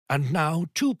And now,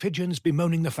 two pigeons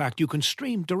bemoaning the fact you can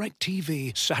stream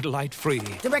DirecTV satellite-free.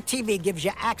 DirecTV gives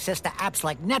you access to apps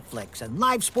like Netflix and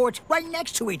live sports right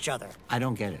next to each other. I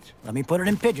don't get it. Let me put it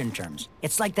in pigeon terms.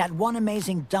 It's like that one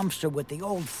amazing dumpster with the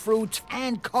old fruits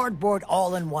and cardboard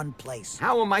all in one place.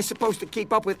 How am I supposed to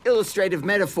keep up with illustrative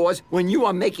metaphors when you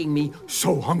are making me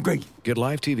so hungry? Get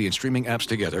live TV and streaming apps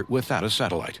together without a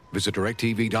satellite. Visit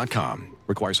DirecTV.com.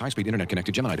 Requires high-speed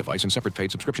internet-connected Gemini device and separate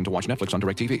paid subscription to watch Netflix on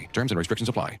DirecTV. Terms and restrictions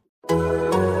apply.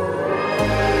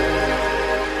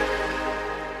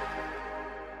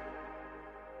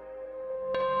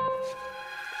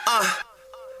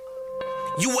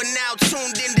 You are now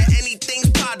tuned into Anything's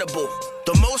Potable.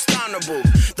 The most honorable,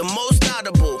 the most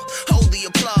audible. Hold the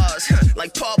applause,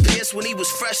 like Paul Pierce when he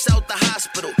was fresh out the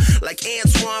hospital. Like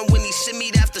Antoine when he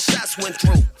shimmied after shots went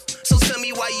through. So tell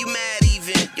me why you mad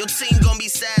even. Your team gon' be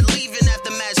sad leaving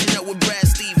after matching up with Brad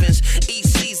Stevens. Each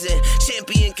season,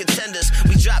 champion contenders.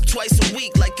 We drop twice a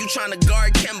week like you tryna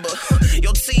guard Kemba.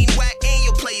 Your team whack and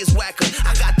your players whacker.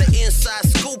 I got the inside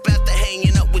scoop after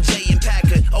hanging up with Jay and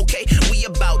Packer. Okay, we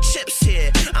about chips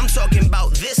here. I'm talking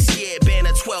about this year.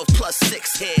 Banner 12 plus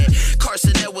 6 here.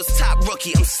 Carson Edwards top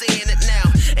rookie. I'm saying it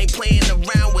now. Ain't playing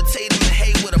around with Tatum and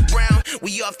Hayward or Brown.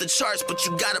 We off the charts, but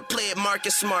you gotta play it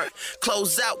Marcus Smart.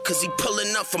 Close out, cause he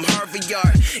pulling up from Harvard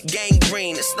Yard. Gang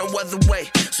green, it's no other way.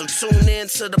 So tune in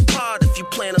to the pod if you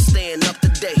plan on staying up to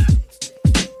date.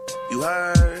 You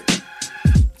heard?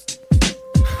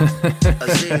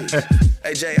 Aziz.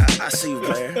 Hey, Jay, I see you,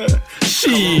 player.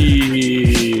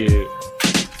 Shit.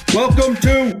 Welcome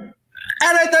to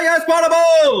Anything is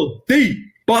Potable, the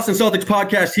Boston Celtics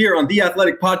podcast here on the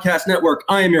Athletic Podcast Network.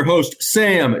 I am your host,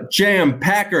 Sam Jam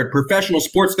Packard, professional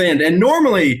sports fan. And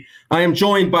normally I am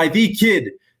joined by the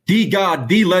kid, the god,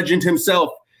 the legend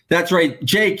himself. That's right,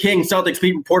 Jay King, Celtics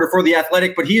beat reporter for The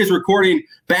Athletic, but he is recording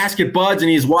Basket Buds and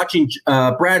he's watching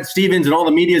Brad Stevens and all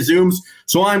the media Zooms.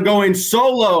 So I'm going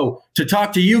solo to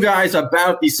talk to you guys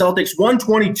about the Celtics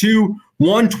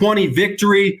 122-120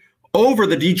 victory over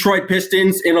the Detroit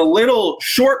Pistons in a little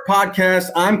short podcast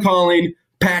I'm calling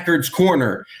Packard's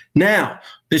Corner. Now,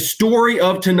 the story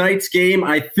of tonight's game,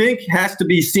 I think, has to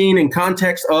be seen in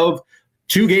context of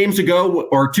 2 days ago when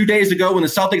the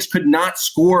Celtics could not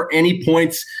score any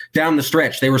points down the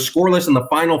stretch. They were scoreless in the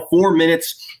final 4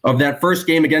 minutes of that first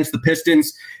game against the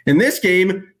Pistons. In this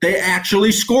game, they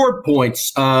actually scored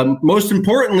points. Most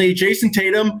importantly, Jason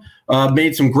Tatum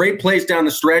made some great plays down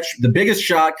the stretch. The biggest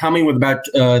shot coming with about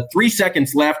 3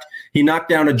 seconds left. He knocked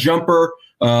down a jumper,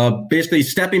 basically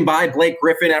stepping by Blake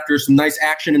Griffin after some nice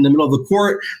action in the middle of the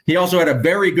court. He also had a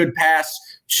very good pass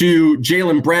to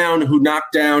Jaylen Brown, who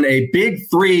knocked down a big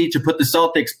 3 to put the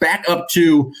Celtics back up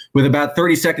 2 with about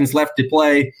 30 seconds left to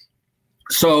play.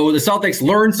 So the Celtics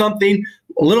learned something,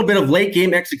 a little bit of late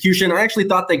game execution. I actually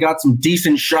thought they got some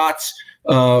decent shots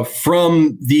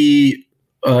from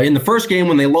in the first game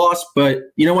when they lost, but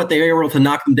you know what? They were able to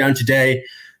knock them down today.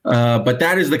 But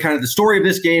that is the kind of the story of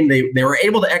this game. They were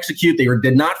able to execute. They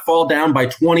did not fall down by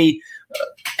 20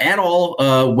 at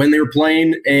all when they were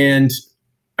playing, and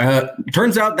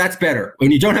turns out that's better. When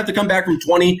you don't have to come back from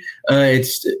 20,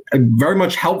 it's very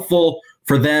much helpful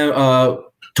for them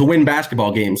to win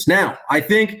basketball games. Now, I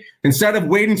think instead of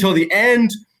waiting until the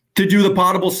end to do the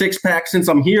Potable Six-Pack, since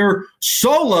I'm here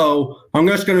solo, I'm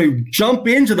just going to jump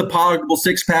into the Potable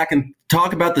Six-Pack and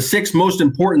talk about the 6 most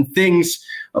important things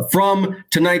from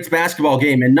tonight's basketball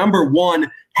game. And number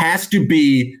 1 has to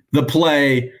be the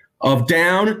play of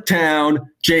downtown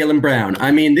Jaylen Brown. I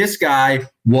mean, this guy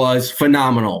was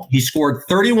phenomenal. He scored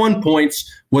 31 points,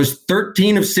 was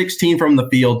 13 of 16 from the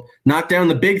field, knocked down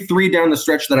the big 3 down the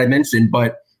stretch that I mentioned,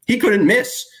 but he couldn't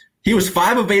miss. He was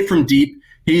 5 of 8 from deep.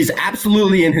 He's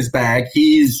absolutely in his bag.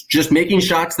 He's just making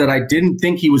shots that I didn't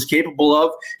think he was capable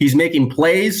of. He's making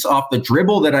plays off the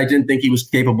dribble that I didn't think he was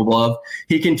capable of.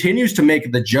 He continues to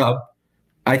make the jump.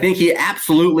 I think he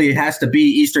absolutely has to be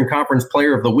Eastern Conference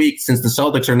Player of the Week, since the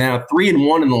Celtics are now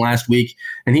 3-1 in the last week,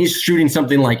 and he's shooting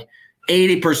something like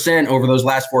 80% over those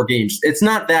last 4 games. It's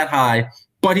not that high,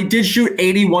 but he did shoot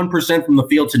 81% from the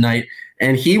field tonight,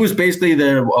 and he was basically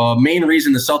the main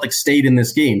reason the Celtics stayed in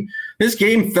this game. This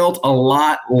game felt a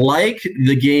lot like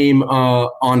the game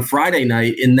on Friday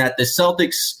night, in that the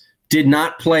Celtics did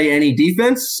not play any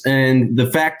defense, and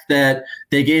the fact that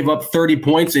they gave up 30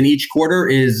 points in each quarter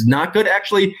is not good.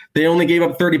 Actually, they only gave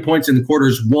up 30 points in the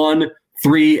quarters 1,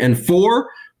 3, and 4,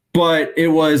 but it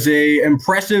was a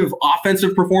impressive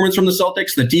offensive performance from the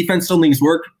Celtics. The defense still needs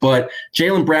work, but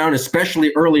Jaylen Brown,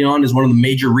 especially early on, is one of the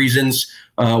major reasons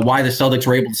why the Celtics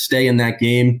were able to stay in that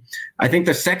game. I think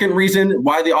the second reason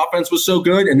why the offense was so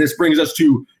good, and this brings us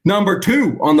to number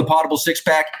 2 on the Potable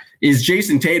Six-Pack, is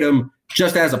Jason Tatum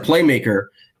just as a playmaker.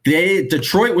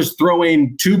 Detroit was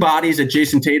throwing two bodies at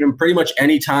Jason Tatum pretty much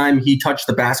any time he touched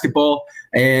the basketball,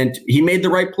 and he made the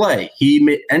right play.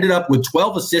 He ended up with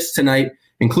 12 assists tonight,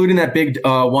 including that big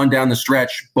one down the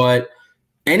stretch. But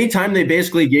anytime they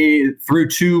basically threw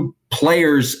two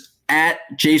players at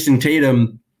Jason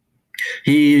Tatum,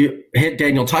 he hit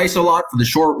Daniel Theis a lot for the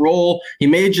short roll. He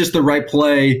made just the right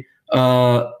play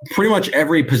pretty much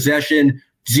every possession.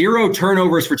 0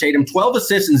 turnovers for Tatum, 12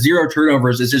 assists and 0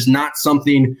 turnovers is just not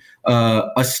something,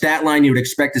 a stat line you would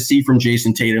expect to see from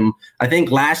Jason Tatum. I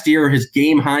think last year his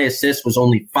game high assist was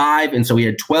only 5, and so he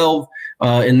had 12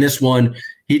 in this one.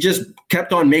 He just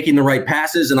kept on making the right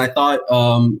passes, and I thought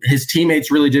his teammates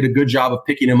really did a good job of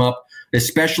picking him up,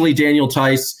 especially Daniel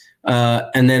Theis,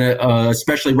 and then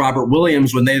especially Robert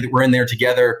Williams when they were in there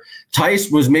together.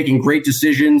 Theis was making great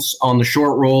decisions on the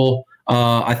short roll.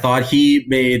 I thought he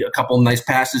made a couple of nice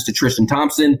passes to Tristan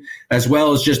Thompson, as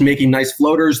well as just making nice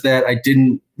floaters that I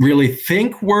didn't really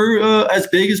think were as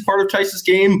big as part of Theis's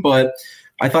game. But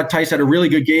I thought Theis had a really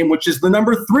good game, which is the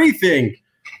number 3 thing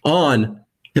on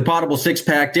the Potable Six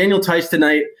Pack. Daniel Theis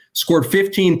tonight scored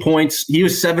 15 points. He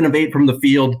was 7 of 8 from the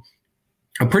field.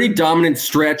 A pretty dominant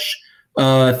stretch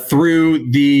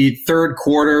through the third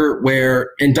quarter,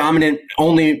 and dominant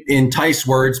only in Theis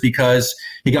words because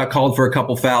he got called for a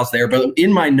couple fouls there. But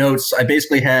in my notes, I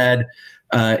basically had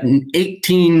 8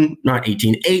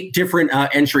 different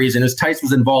entries, and as Theis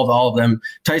was involved, all of them.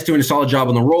 Theis doing a solid job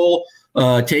on the roll,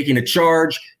 taking a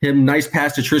charge, nice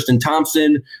pass to Tristan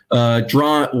Thompson,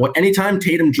 anytime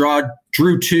Tatum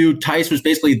drew 2, Theis was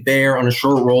basically there on a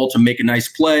short roll to make a nice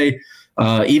play.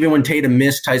 Even when Tatum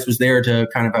missed, Theis was there to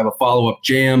kind of have a follow-up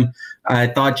jam. I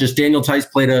thought just Daniel Theis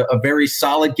played a very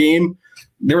solid game.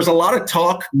 There was a lot of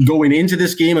talk going into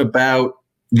this game about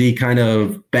the kind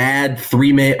of bad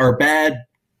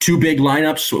 2 big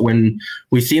lineups when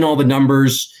we've seen all the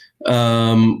numbers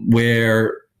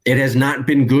where it has not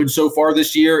been good so far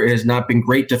this year. It has not been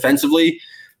great defensively.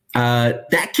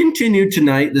 That continued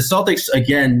tonight. The Celtics,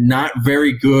 again, not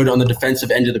very good on the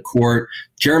defensive end of the court.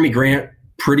 Jeremy Grant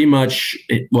pretty much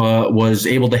was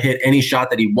able to hit any shot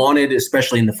that he wanted,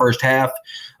 especially in the first half.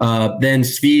 Then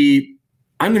Svi,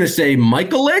 I'm going to say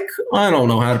Michaelik. I don't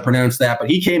know how to pronounce that, but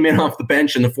he came in off the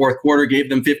bench in the fourth quarter, gave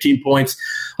them 15 points.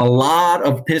 A lot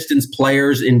of Pistons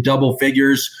players in double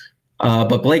figures,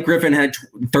 but Blake Griffin had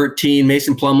 13,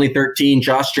 Mason Plumlee 13,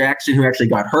 Josh Jackson, who actually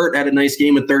got hurt, had a nice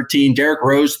game with 13, Derrick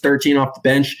Rose 13 off the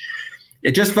bench.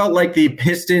 It just felt like the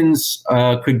Pistons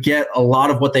could get a lot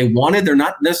of what they wanted. They're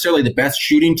not necessarily the best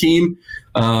shooting team,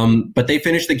 but they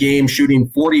finished the game shooting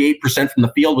 48% from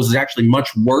the field, which is actually much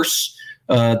worse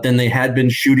than they had been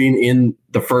shooting in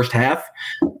the first half.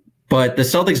 But the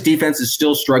Celtics defense is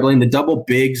still struggling. The double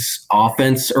bigs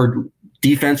offense or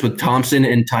defense with Thompson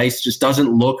and Theis just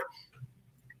doesn't look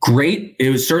great.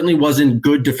 It certainly wasn't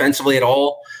good defensively at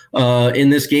all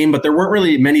in this game, but there weren't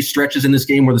really many stretches in this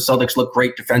game where the Celtics looked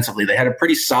great defensively. They had a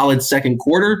pretty solid second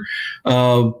quarter,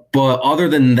 but other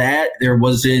than that, there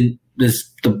wasn't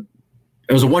this.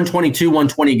 It was a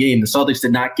 122-120 game. The Celtics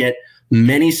did not get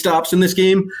many stops in this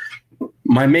game.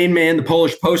 My main man, the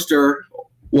Polish poster,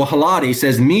 Wahalati,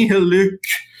 says Michaluk.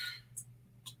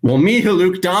 Well,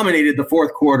 Michaluk dominated the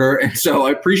fourth quarter, and so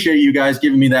I appreciate you guys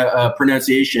giving me that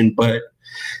pronunciation, but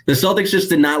the Celtics just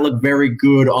did not look very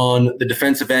good on the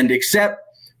defensive end, except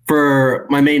for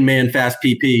my main man, Fast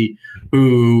PP,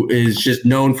 who is just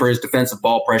known for his defensive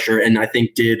ball pressure, and I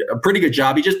think did a pretty good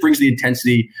job. He just brings the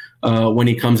intensity when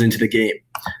he comes into the game.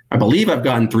 I believe I've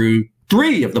gotten through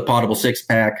 3 of the Potable Six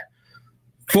Pack.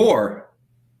 4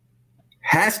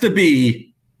 has to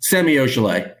be Semi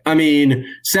Ojeleye. I mean,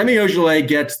 Semi Ojeleye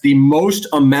gets the most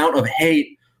amount of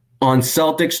hate on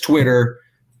Celtics Twitter.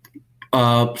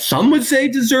 Some would say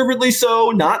deservedly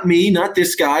so. Not me, not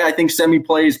this guy. I think Semi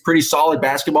plays pretty solid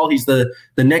basketball. He's the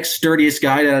next sturdiest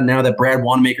guy now that Brad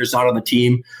Wanamaker's not on the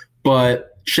team.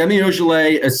 But Semi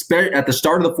Ojeleye, at the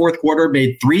start of the fourth quarter,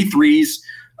 made 3 threes,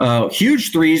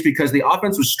 huge threes because the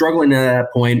offense was struggling at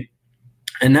that point.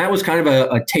 And that was kind of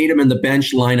a Tatum and the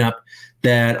bench lineup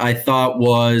that I thought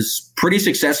was pretty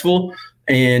successful.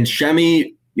 And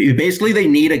Semi, basically they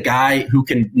need a guy who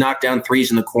can knock down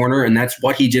threes in the corner, and that's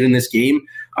what he did in this game.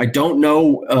 I don't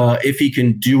know if he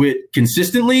can do it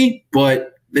consistently,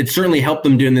 but it certainly helped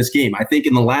them do in this game. I think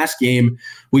in the last game,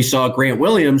 we saw Grant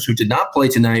Williams, who did not play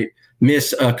tonight,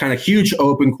 miss a kind of huge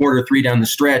open quarter 3 down the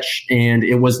stretch, and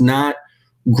it was not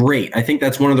great. I think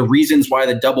that's one of the reasons why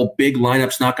the double big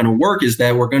lineup's not going to work, is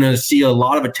that we're going to see a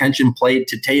lot of attention played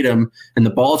to Tatum, and the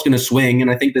ball's going to swing,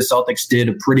 and I think the Celtics did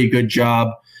a pretty good job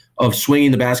of swinging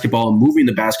the basketball and moving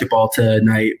the basketball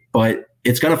tonight, but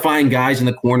it's going to find guys in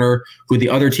the corner who the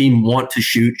other team want to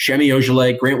shoot. Semi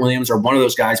Ojeleye, Grant Williams are one of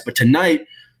those guys. But tonight,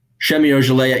 Semi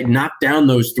Ojeleye knocked down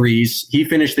those threes. He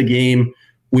finished the game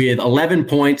with 11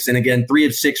 points and, again, 3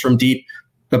 of 6 from deep.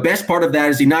 The best part of that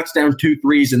is he knocks down 2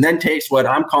 threes and then takes what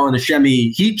I'm calling a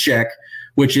Semi heat check,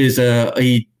 which is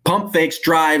he pump fakes,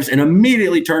 drives, and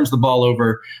immediately turns the ball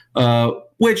over,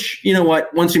 which, you know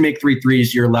what, once you make 3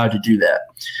 threes, you're allowed to do that.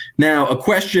 Now, a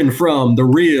question from the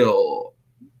real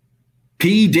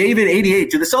P. David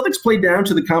 88. Do the Celtics play down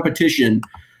to the competition?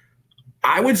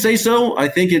 I would say so. I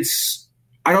think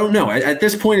I don't know. At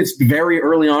this point, it's very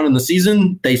early on in the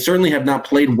season. They certainly have not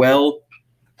played well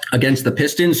against the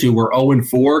Pistons, who were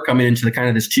 0-4 coming into the kind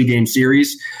of this 2-game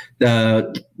series.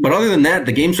 But other than that,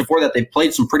 the games before that, they've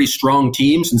played some pretty strong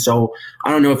teams. And so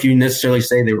I don't know if you necessarily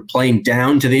say they were playing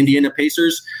down to the Indiana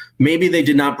Pacers. Maybe they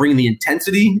did not bring the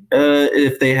intensity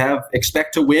if they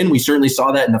expect to win. We certainly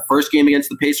saw that in the first game against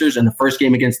the Pacers and the first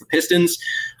game against the Pistons.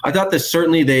 I thought that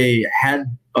certainly they had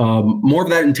more of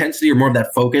that intensity or more of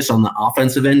that focus on the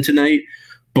offensive end tonight.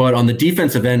 But on the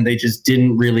defensive end, they just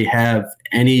didn't really have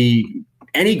any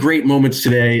great moments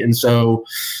today. And so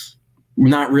I'm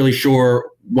not really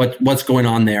sure what's going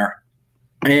on there.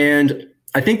 And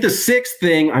I think the 6th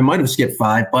thing, I might have skipped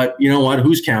 5, but you know what?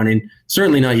 Who's counting?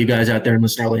 Certainly not you guys out there in the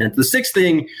Snowland. The 6th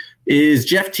thing is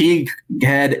Jeff Teague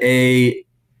had a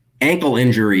ankle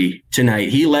injury tonight.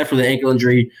 He left with an ankle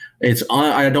injury.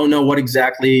 I don't know what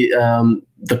exactly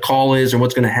the call is or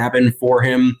what's going to happen for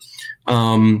him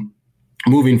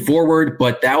moving forward,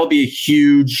 but that will be a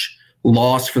huge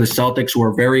loss for the Celtics, who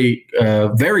are very,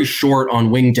 very short on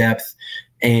wing depth,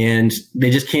 and they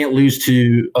just can't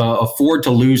afford to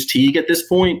lose Teague at this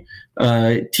point.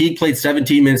 Teague played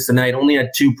 17 minutes tonight, only had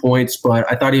 2 points, but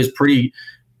I thought he was pretty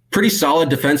solid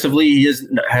defensively. He has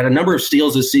had a number of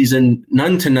steals this season,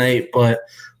 none tonight, but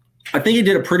I think he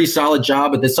did a pretty solid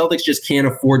job, but the Celtics just can't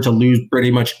afford to lose pretty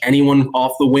much anyone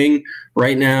off the wing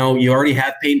right now. You already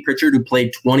have Peyton Pritchard, who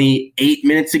played 28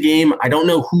 minutes a game. I don't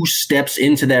know who steps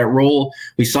into that role.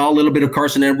 We saw a little bit of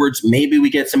Carson Edwards. Maybe we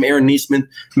get some Aaron Nesmith.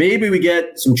 Maybe we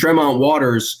get some Tremont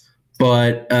Waters,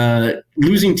 but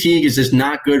losing Teague is just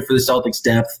not good for the Celtics'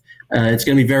 depth. It's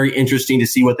going to be very interesting to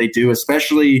see what they do,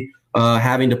 especially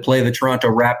having to play the Toronto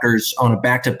Raptors on a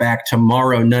back-to-back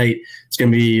tomorrow night. It's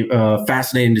going to be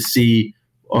fascinating to see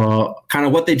kind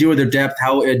of what they do with their depth,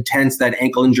 how intense that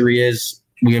ankle injury is.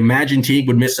 We imagine Teague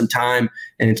would miss some time,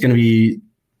 and it's going to be,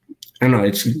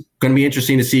 it's going to be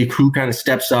interesting to see who kind of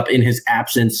steps up in his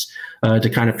absence to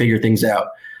kind of figure things out.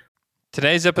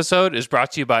 Today's episode is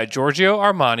brought to you by Giorgio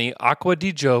Armani Acqua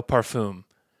di Gio Parfum,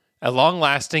 a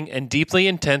long-lasting and deeply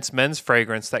intense men's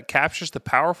fragrance that captures the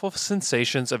powerful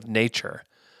sensations of nature.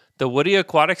 The woody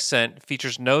aquatic scent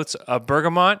features notes of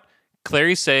bergamot,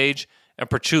 clary sage, and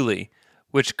patchouli,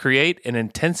 which create an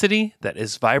intensity that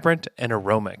is vibrant and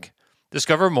aromatic.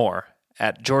 Discover more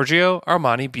at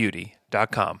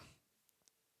GiorgioArmaniBeauty.com.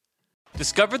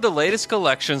 Discover the latest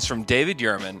collections from David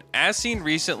Yurman, as seen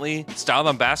recently, styled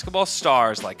on basketball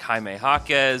stars like Jaime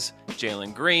Jaquez,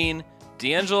 Jalen Green,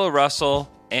 D'Angelo Russell,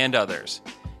 and others.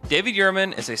 David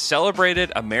Yurman is a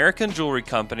celebrated American jewelry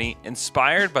company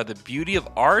inspired by the beauty of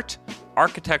art,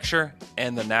 architecture,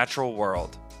 and the natural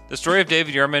world. The story of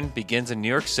David Yurman begins in New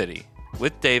York City,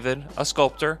 with David, a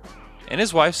sculptor, and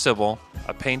his wife Sybil,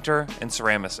 a painter and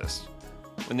ceramicist.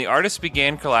 When the artists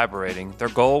began collaborating, their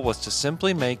goal was to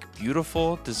simply make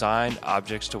beautiful, designed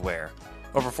objects to wear.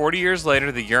 Over 40 years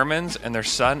later, the Yurmans and their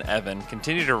son Evan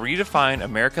continue to redefine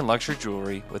American luxury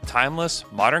jewelry with timeless,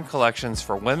 modern collections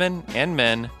for women and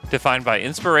men defined by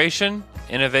inspiration,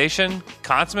 innovation,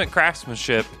 consummate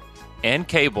craftsmanship, and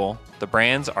Cable, the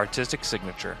brand's artistic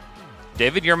signature.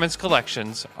 David Yurman's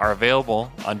collections are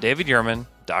available on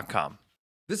davidyurman.com.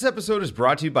 This episode is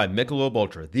brought to you by Michelob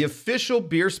Ultra, the official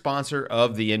beer sponsor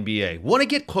of the NBA. Want to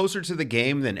get closer to the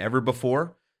game than ever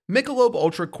before? Michelob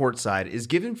Ultra Courtside is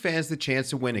giving fans the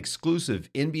chance to win exclusive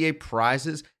NBA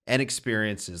prizes and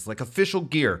experiences like official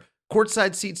gear,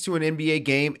 courtside seats to an NBA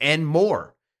game, and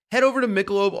more. Head over to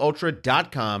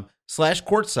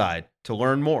MichelobUltra.com/courtside to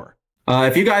learn more.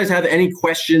 If you guys have any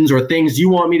questions or things you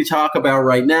want me to talk about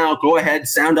right now, go ahead,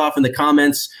 sound off in the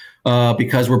comments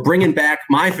because we're bringing back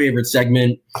my favorite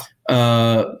segment.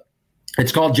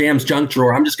 It's called Jam's Junk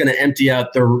Drawer. I'm just going to empty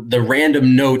out the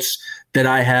random notes that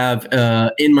I have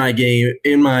in my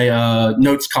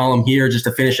notes column here just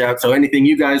to finish out. So anything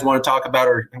you guys want to talk about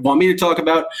or want me to talk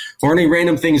about or any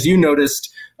random things you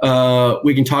noticed,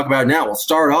 we can talk about now. We'll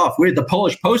start off with the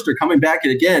Polish poster coming back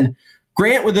again.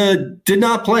 Grant did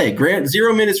not play. Grant,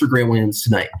 0 minutes for Grant Williams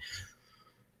tonight.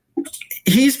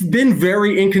 He's been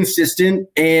very inconsistent,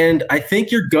 and I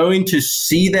think you're going to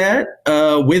see that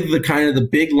with the kind of the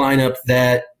big lineup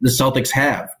that the Celtics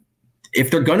have.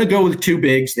 If they're going to go with two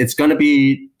bigs, it's going to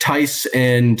be Tice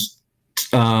and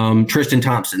Tristan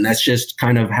Thompson. That's just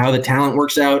kind of how the talent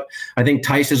works out. I think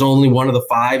Tice is only one of the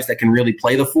fives that can really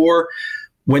play the four.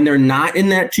 When they're not in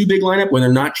that two big lineup, when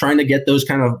they're not trying to get those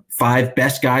kind of five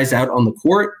best guys out on the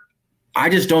court, I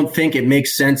just don't think it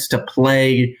makes sense to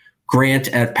play Grant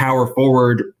at power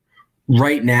forward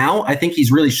right now. I think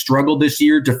he's really struggled this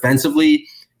year defensively.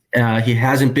 He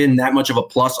hasn't been that much of a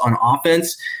plus on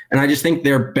offense. And I just think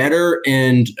they're better.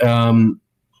 And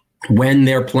when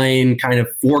they're playing kind of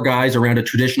four guys around a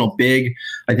traditional big,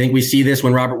 I think we see this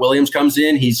when Robert Williams comes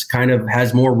in. He's kind of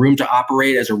has more room to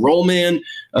operate as a role man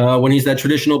when he's that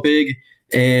traditional big.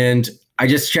 And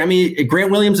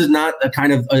Grant Williams is not a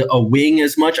kind of a wing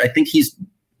as much. I think he's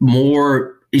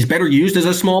better used as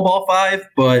a small ball five,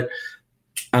 but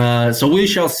so we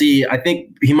shall see. I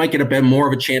think he might get a bit more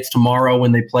of a chance tomorrow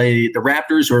when they play the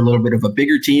Raptors, who are a little bit of a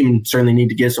bigger team and certainly need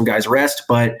to give some guys rest.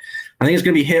 But I think it's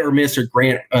going to be hit or miss or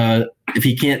Grant if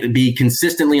he can't be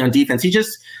consistently on defense. He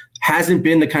just hasn't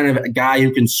been the kind of guy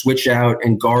who can switch out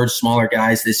and guard smaller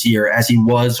guys this year as he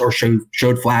was or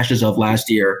showed flashes of last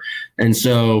year. And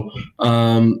so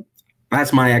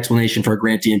that's my explanation for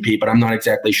Grant DNP, but I'm not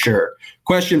exactly sure.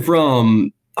 Question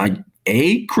from Krillmix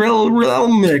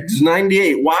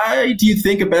 98. Why do you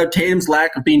think about Tatum's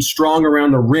lack of being strong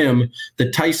around the rim? The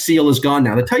Tice seal is gone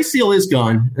now. The Tice seal is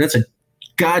gone, and that's a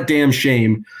goddamn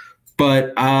shame.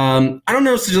 But I don't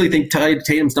necessarily think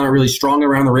Tatum's not really strong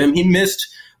around the rim. He missed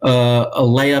a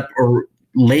layup or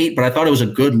late, but I thought it was a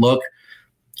good look.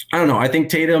 I don't know. I think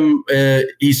Tatum,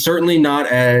 he's certainly not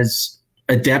as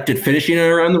adept at finishing it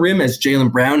around the rim as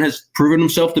Jaylen Brown has proven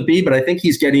himself to be, but I think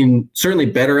he's getting certainly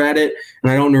better at it,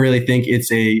 and I don't really think it's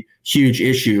a huge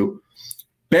issue.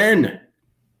 Ben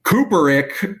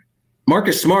Cooperick,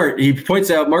 Marcus Smart, he points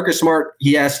out Marcus Smart,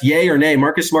 he asked yay or nay.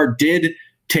 Marcus Smart did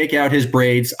take out his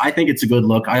braids. I think it's a good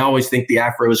look. I always think the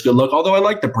afro is a good look, although I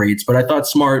like the braids, but I thought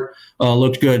Smart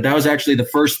looked good. That was actually the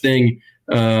first thing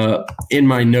in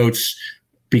my notes,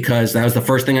 because that was the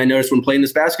first thing I noticed when playing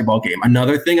this basketball game.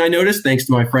 Another thing I noticed, thanks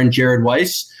to my friend Jared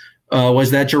Weiss,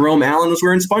 was that Jerome Allen was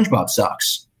wearing SpongeBob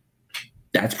socks.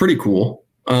 That's pretty cool.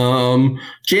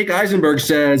 Jake Eisenberg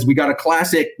says, we got a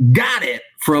classic got it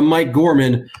from Mike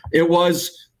Gorman. It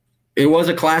was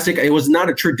a classic. It was not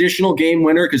a traditional game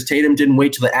winner because Tatum didn't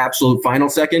wait to the absolute final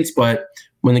seconds, but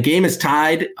when the game is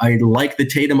tied, I like the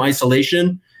Tatum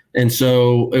isolation. And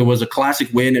so it was a classic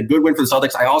win, a good win for the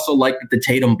Celtics. I also like that the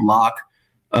Tatum blocked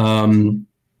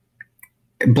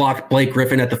Blake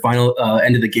Griffin at the final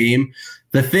end of the game.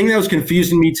 The thing that was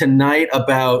confusing me tonight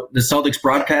about the Celtics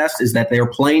broadcast is that they were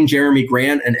playing Jeremy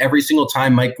Grant, and every single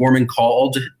time Mike Gorman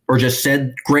called or just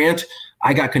said Grant,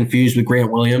 I got confused with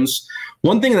Grant Williams.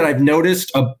 One thing that I've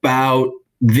noticed about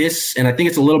this, and I think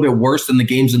it's a little bit worse than the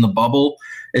games in the bubble,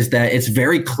 is that it's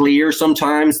very clear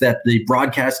sometimes that the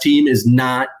broadcast team is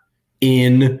not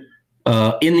in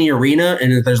the arena,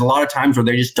 and there's a lot of times where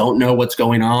they just don't know what's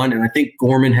going on. And I think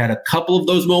Gorman had a couple of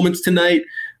those moments tonight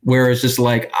where it's just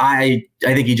like I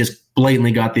think he just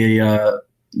blatantly got the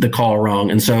call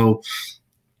wrong. And so,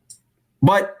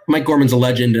 but Mike Gorman's a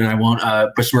legend, and I won't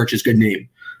besmirch his good name.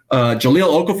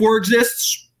 Jahlil Okafor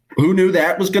exists. Who knew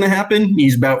that was going to happen?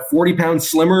 He's about 40 pounds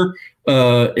slimmer.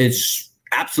 It's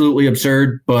absolutely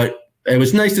absurd, but it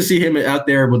was nice to see him out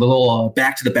there with a little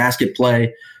back to the basket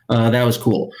play. That was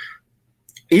cool.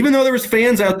 Even though there was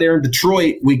fans out there in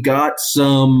Detroit, we got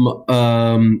some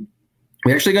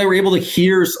we actually were able to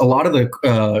hear a lot of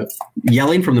the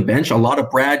yelling from the bench, a lot of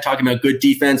Brad talking about good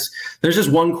defense. There's just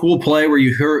one cool play where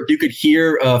you could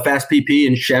hear Fast PP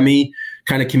and Shemi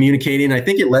kind of communicating. I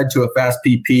think it led to a Fast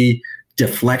PP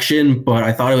deflection, but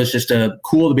I thought it was just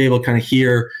cool to be able to kind of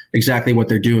hear exactly what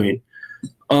they're doing.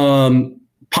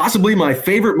 Possibly my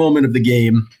favorite moment of the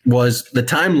game was the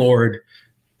Time Lord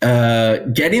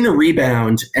getting a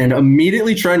rebound and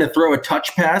immediately trying to throw a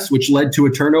touch pass, which led to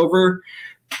a turnover.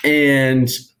 And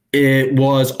it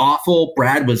was awful.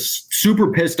 Brad was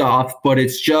super pissed off, but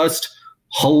it's just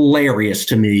hilarious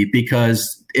to me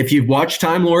because if you've watched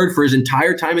Time Lord for his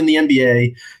entire time in the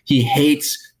NBA, he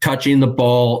hates touching the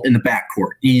ball in the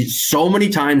backcourt. So many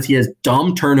times he has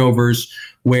dumb turnovers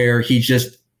where he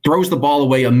just throws the ball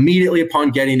away immediately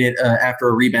upon getting it after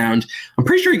a rebound. I'm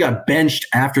pretty sure he got benched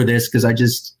after this because I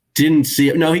just didn't see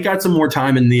it. No, he got some more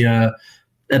time in the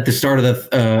at the start of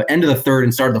the end of the third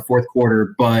and start of the fourth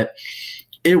quarter, but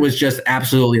it was just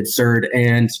absolutely absurd.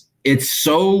 And it's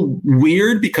so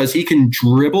weird because he can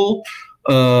dribble.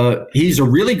 He's a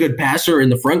really good passer in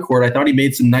the front court. I thought he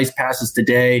made some nice passes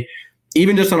today.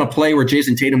 even just on a play where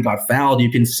Jason Tatum got fouled,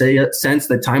 you can sense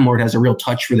that Time Lord has a real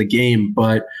touch for the game,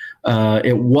 but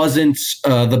it wasn't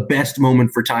the best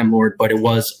moment for Time Lord, but it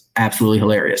was absolutely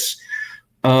hilarious.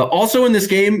 Also in this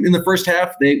game, in the first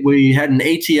half, we had an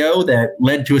ATO that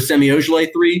led to a Semi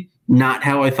Ojeleye 3. Not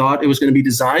how I thought it was going to be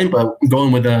designed, but I'm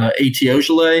going with ATO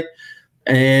Ojeleye.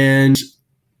 And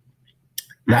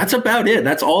that's about it.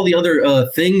 That's all the other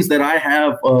things that I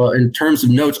have in terms of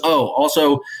notes. Oh,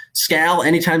 also, Scal,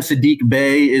 anytime Saddiq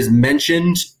Bey is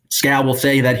mentioned, Scal will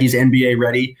say that he's NBA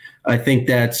ready. I think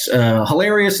that's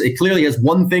hilarious. It clearly has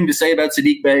one thing to say about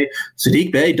Saddiq Bey.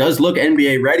 Saddiq Bey does look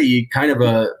NBA ready. He kind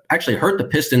of actually hurt the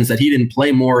Pistons that he didn't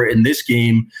play more in this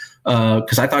game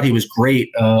because I thought he was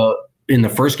great in the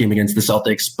first game against the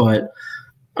Celtics. But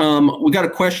we got a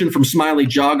question from Smiley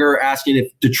Jogger asking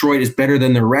if Detroit is better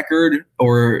than their record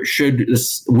or should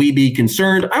we be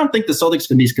concerned. I don't think the Celtics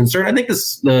can be concerned. I think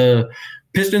the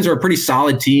Pistons are a pretty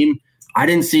solid team. I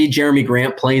didn't see Jeremy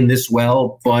Grant playing this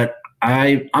well, but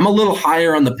I'm a little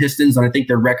higher on the Pistons than I think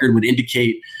their record would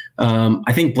indicate.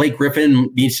 I think Blake Griffin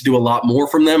needs to do a lot more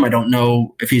from them. I don't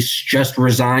know if he's just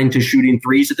resigned to shooting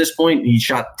threes at this point. He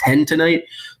shot 10 tonight,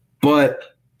 but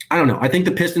I don't know. I think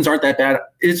the Pistons aren't that bad.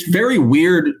 It's very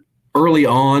weird early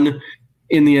on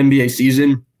in the NBA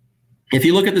season. If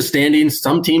you look at the standings,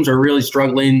 some teams are really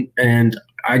struggling, and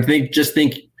I think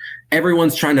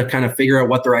everyone's trying to kind of figure out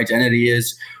what their identity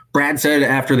is. Brad said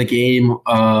after the game,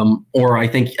 or I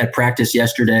think at practice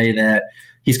yesterday, that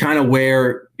he's kind of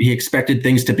where he expected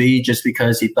things to be just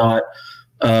because he thought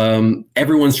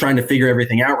everyone's trying to figure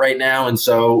everything out right now. And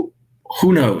so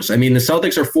who knows? I mean, the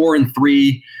Celtics are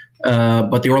 4-3,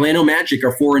 but the Orlando Magic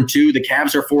are 4-2. The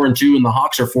Cavs are 4-2, and the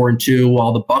Hawks are 4-2,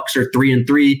 while the Bucks are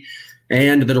 3-3.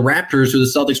 And the Raptors, who the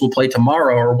Celtics will play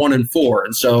tomorrow, are 1-4.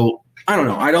 And so I don't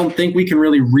know. I don't think we can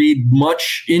really read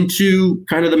much into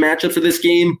kind of the matchups of this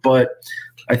game, but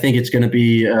I think it's going to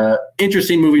be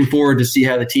interesting moving forward to see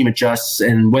how the team adjusts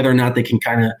and whether or not they can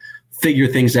kind of figure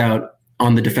things out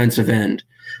on the defensive end.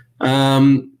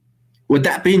 With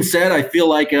that being said, I feel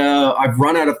like I've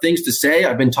run out of things to say.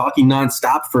 I've been talking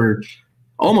nonstop for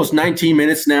almost 19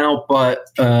 minutes now, but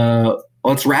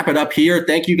let's wrap it up here.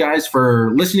 Thank you guys for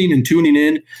listening and tuning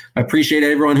in. I appreciate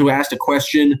everyone who asked a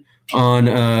question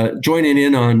on joining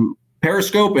in on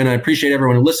Periscope, and I appreciate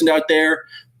everyone who listened out there.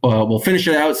 We'll finish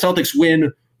it out. Celtics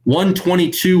win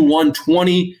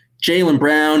 122-120. Jaylen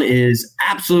Brown is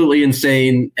absolutely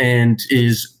insane and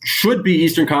should be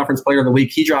Eastern Conference Player of the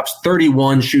Week. He drops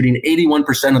 31, shooting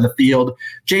 81% of the field.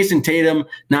 Jason Tatum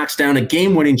knocks down a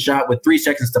game-winning shot with 3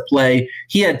 seconds to play.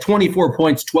 He had 24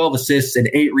 points, 12 assists, and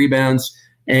 8 rebounds.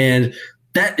 And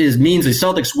that means the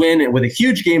Celtics win with a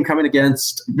huge game coming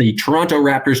against the Toronto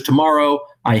Raptors tomorrow.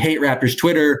 I hate Raptors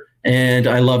Twitter, and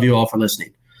I love you all for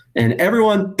listening. And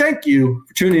everyone, thank you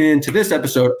for tuning in to this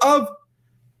episode of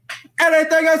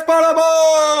Anything is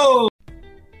Possible!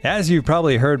 As you've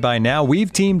probably heard by now,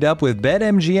 we've teamed up with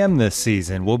BetMGM this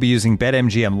season. We'll be using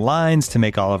BetMGM lines to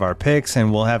make all of our picks,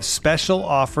 and we'll have special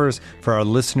offers for our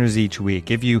listeners each week.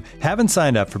 If you haven't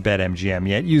signed up for BetMGM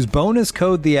yet, use bonus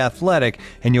code The Athletic,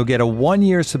 and you'll get a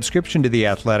 1-year subscription to The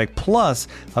Athletic, plus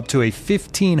up to a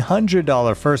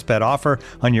 $1,500 first bet offer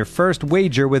on your first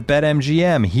wager with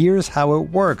BetMGM. Here's how it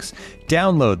works.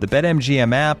 Download the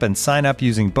BetMGM app and sign up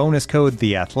using bonus code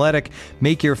The Athletic.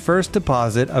 Make your first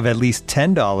deposit of at least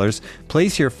 $10.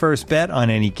 Place your first bet on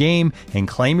any game and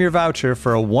claim your voucher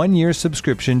for a 1-year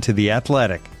subscription to The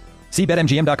Athletic. See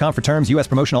BetMGM.com for terms. U.S.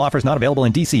 promotional offers not available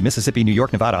in D.C., Mississippi, New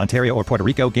York, Nevada, Ontario, or Puerto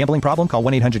Rico. Gambling problem? Call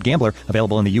 1-800-GAMBLER.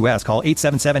 Available in the U.S. Call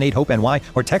 877-8-HOPE-NY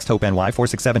or text HOPE-NY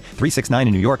 467-369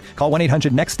 in New York. Call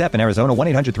 1-800-NEXT-STEP in Arizona.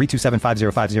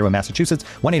 1-800-327-5050 in Massachusetts.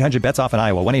 1-800-BETS-OFF in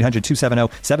Iowa.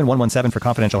 1-800-270-7117 for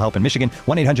confidential help in Michigan.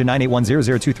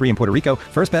 1-800-981-0023 in Puerto Rico.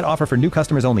 First bet offer for new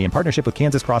customers only in partnership with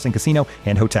Kansas Crossing Casino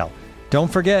and Hotel. Don't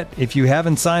forget, if you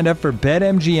haven't signed up for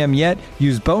BetMGM yet,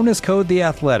 use bonus code The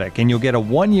Athletic, and you'll get a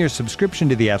 1-year subscription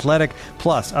to The Athletic,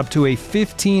 plus up to a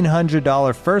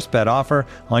 $1,500 first bet offer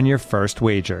on your first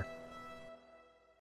wager.